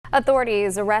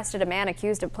Authorities arrested a man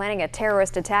accused of planning a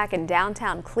terrorist attack in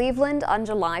downtown Cleveland on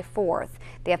July 4th.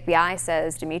 The FBI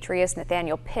says Demetrius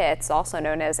Nathaniel Pitts, also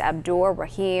known as Abdur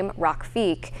Rahim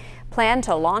Rakfiq, planned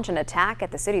to launch an attack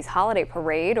at the city's holiday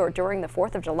parade or during the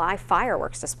 4th of July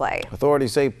fireworks display.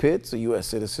 Authorities say Pitts, a U.S.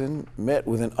 citizen, met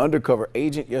with an undercover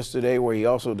agent yesterday where he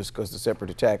also discussed a separate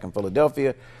attack in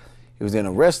Philadelphia. He was then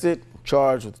arrested,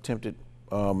 charged with attempted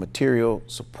material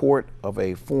support of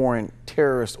a foreign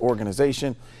terrorist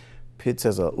organization. Pitts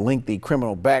has a lengthy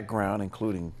criminal background,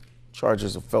 including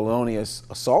charges of felonious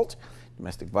assault,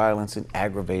 domestic violence, and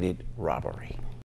aggravated robbery.